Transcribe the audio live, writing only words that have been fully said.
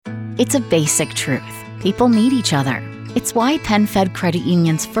It's a basic truth. People need each other. It's why PenFed Credit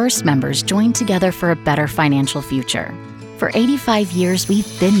Union's first members joined together for a better financial future. For 85 years,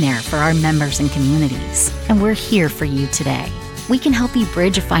 we've been there for our members and communities, and we're here for you today. We can help you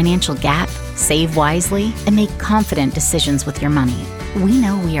bridge a financial gap, save wisely, and make confident decisions with your money. We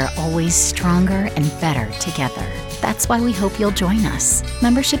know we are always stronger and better together. That's why we hope you'll join us.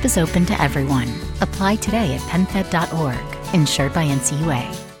 Membership is open to everyone. Apply today at penfed.org. Insured by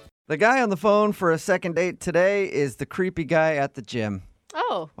NCUA. The guy on the phone for a second date today is the creepy guy at the gym.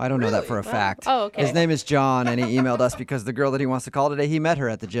 Oh. I don't know that for a fact. Oh, okay. His name is John, and he emailed us because the girl that he wants to call today, he met her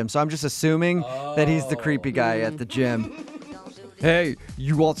at the gym. So I'm just assuming that he's the creepy guy at the gym. Hey,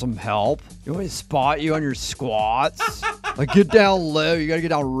 you want some help? You want me to spot you on your squats? Like, get down low. You gotta get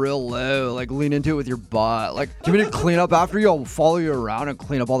down real low. Like, lean into it with your butt. Like, do you want me to clean up after you? I'll follow you around and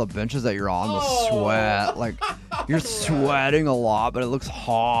clean up all the benches that you're on. The sweat. Like, you're sweating a lot, but it looks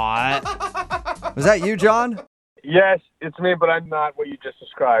hot. Was that you, John? Yes, it's me, but I'm not what you just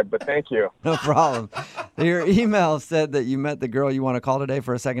described, but thank you. No problem. Your email said that you met the girl you want to call today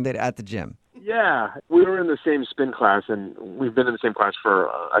for a second date at the gym. Yeah, we were in the same spin class, and we've been in the same class for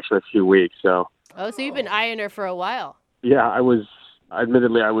actually a few weeks, so. Oh, so you've been eyeing her for a while. Yeah, I was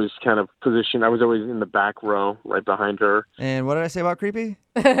kind of positioned. I was always in the back row, right behind her. And what did I say about creepy?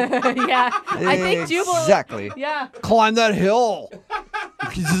 Yeah, I think Jubal. Exactly. Yeah. Climb that hill.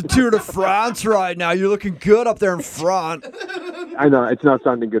 It's the Tour de France right now. You're looking good up there in front. I know, it's not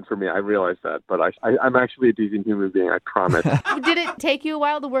sounding good for me. I realize that, but I'm actually a decent human being, I promise. Did it take you a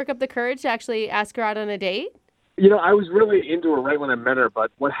while to work up the courage to actually ask her out on a date? You know, I was really into her right when I met her,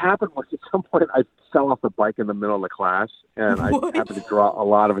 but what happened was at some point I fell off the bike in the middle of the class, and I happened to draw a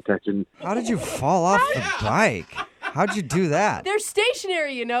lot of attention. How did you fall off the bike? How'd you do that? They're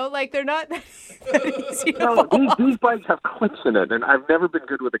stationary, you know, like they're not that easy to No, fall. these bikes have clips in it, and I've never been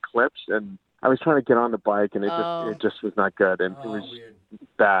good with the clips, and I was trying to get on the bike, and it just was not good, and it was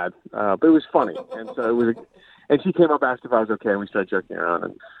bad, but it was funny, and so it was. And she came up, asked if I was okay, and we started joking around,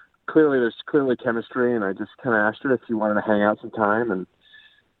 and there's clearly chemistry, and I just kind of asked her if she wanted to hang out sometime,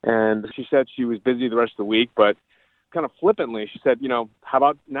 and she said she was busy the rest of the week, but kind of flippantly, she said, you know, how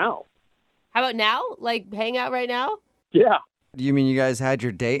about now? How about now? Like hang out right now? Yeah. Do you mean you guys had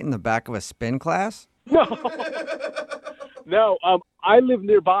your date in the back of a spin class? No. No, I live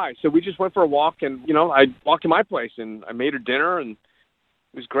nearby, so we just went for a walk, and, you know, I walked to my place, and I made her dinner, and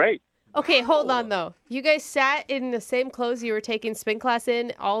it was great. Okay, hold on, though. You guys sat in the same clothes you were taking spin class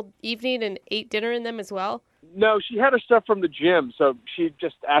in all evening and ate dinner in them as well? No, she had her stuff from the gym, so she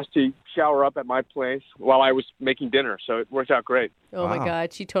just asked to shower up at my place while I was making dinner, so it worked out great. Oh, my Wow.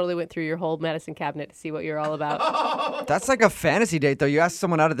 God. She totally went through your whole medicine cabinet to see what you're all about. That's like a fantasy date, though. You ask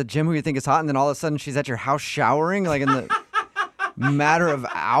someone out at the gym who you think is hot, and then all of a sudden she's at your house showering, like in the matter of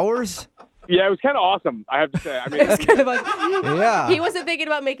hours? Yeah, it was kind of awesome, I have to say. I mean, It's kind of like, Yeah. he wasn't thinking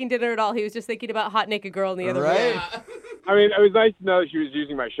about making dinner at all. He was just thinking about hot naked girl in the other Right? room. I mean, it was nice to know that she was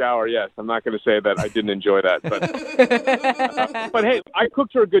using my shower, yes. I'm not going to say that I didn't enjoy that. But hey, I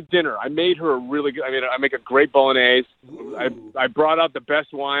cooked her a good dinner. I made her a really good, I make a great bolognese. I brought out the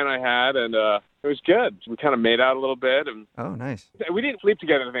best wine I had, and it was good. We kind of made out a little bit. And Oh, nice. we didn't sleep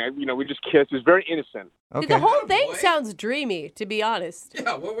together or anything. You know, we just kissed. It was very innocent. Okay. The whole thing sounds dreamy, to be honest.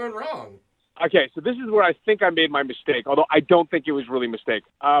 Yeah, what went wrong? Okay, so this is where I think I made my mistake, although I don't think it was really a mistake.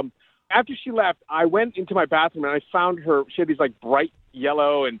 After she left, I went into my bathroom and I found her. She had these like bright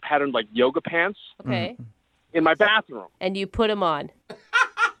yellow and patterned like yoga pants Okay. in my bathroom. And you put them on.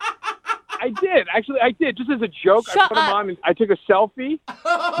 I did. Actually, I did. Just as a joke, I Shut put them up. on and I took a selfie.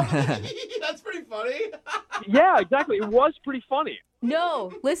 That's pretty funny. Yeah, exactly. It was pretty funny.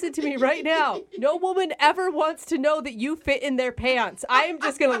 No, listen to me right now. No woman ever wants to know that you fit in their pants. I am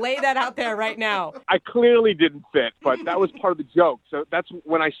just going to lay that out there right now. I clearly didn't fit, but that was part of the joke. So that's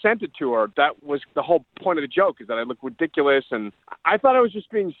when I sent it to her. That was the whole point of the joke, is that I look ridiculous, and I thought I was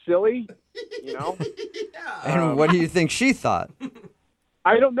just being silly, you know? And what do you think she thought?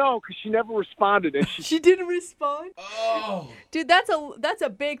 I don't know, because she never responded, and she She didn't respond? Oh. Dude, that's a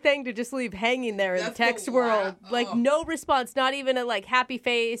big thing to just leave hanging there in the That's the text world. la- Like, oh. no response, not even a, like, happy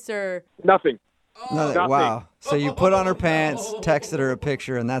face or... nothing. No, Nothing. wow. So you put on her pants, texted her a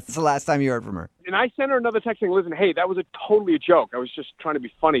picture, and that's the last time you heard from her. And I sent her another text saying, listen, hey, that was totally a joke. I was just trying to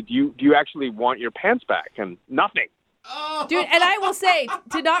be funny. Do you actually want your pants back? And nothing. Dude, and I will say,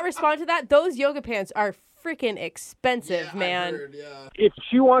 to not respond to that, those yoga pants are freaking expensive, Yeah, man. I heard, yeah. If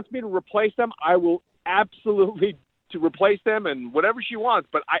she wants me to replace them, I will absolutely to replace them and whatever she wants,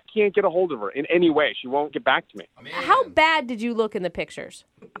 but I can't get a hold of her in any way. She won't get back to me. Man. How bad did you look in the pictures?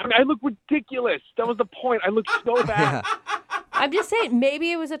 I mean, I look ridiculous. That was the point. I look so bad. I'm just saying,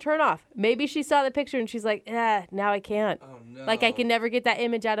 maybe it was a turnoff. Maybe she saw the picture and she's like, now I can't. Oh, no. Like, I can never get that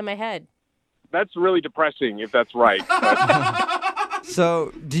image out of my head. That's really depressing if that's right. But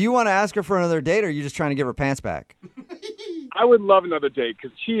So, do you want to ask her for another date, or are you just trying to give her pants back? I would love another date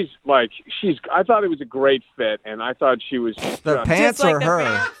because I thought it was a great fit, and I thought she was The pants like or the her?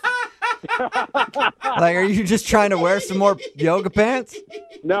 pants. Like, are you just trying to wear some more yoga pants?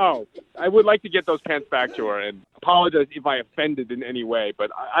 No, I would like to get those pants back to her and apologize if I offended in any way,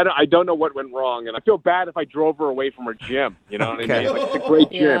 but I don't know what went wrong, and I feel bad if I drove her away from her gym. You know what Okay. I mean? Like, it's a great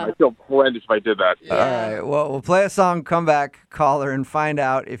gym. Yeah. I feel horrendous if I did that. All right. Well, we'll play a song, come back, call her, and find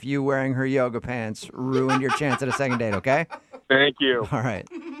out if you wearing her yoga pants ruined your chance at a second date, okay? Thank you. All right.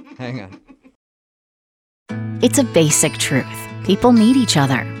 Hang on. It's a basic truth. People need each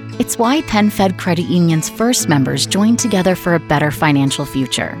other. It's why PenFed Credit Union's first members joined together for a better financial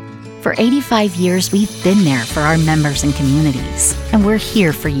future. For 85 years, we've been there for our members and communities, and we're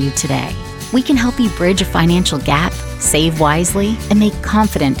here for you today. We can help you bridge a financial gap, save wisely, and make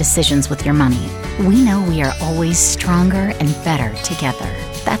confident decisions with your money. We know we are always stronger and better together.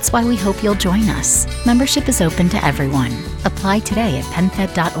 That's why we hope you'll join us. Membership is open to everyone. Apply today at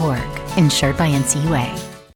penfed.org. Insured by NCUA.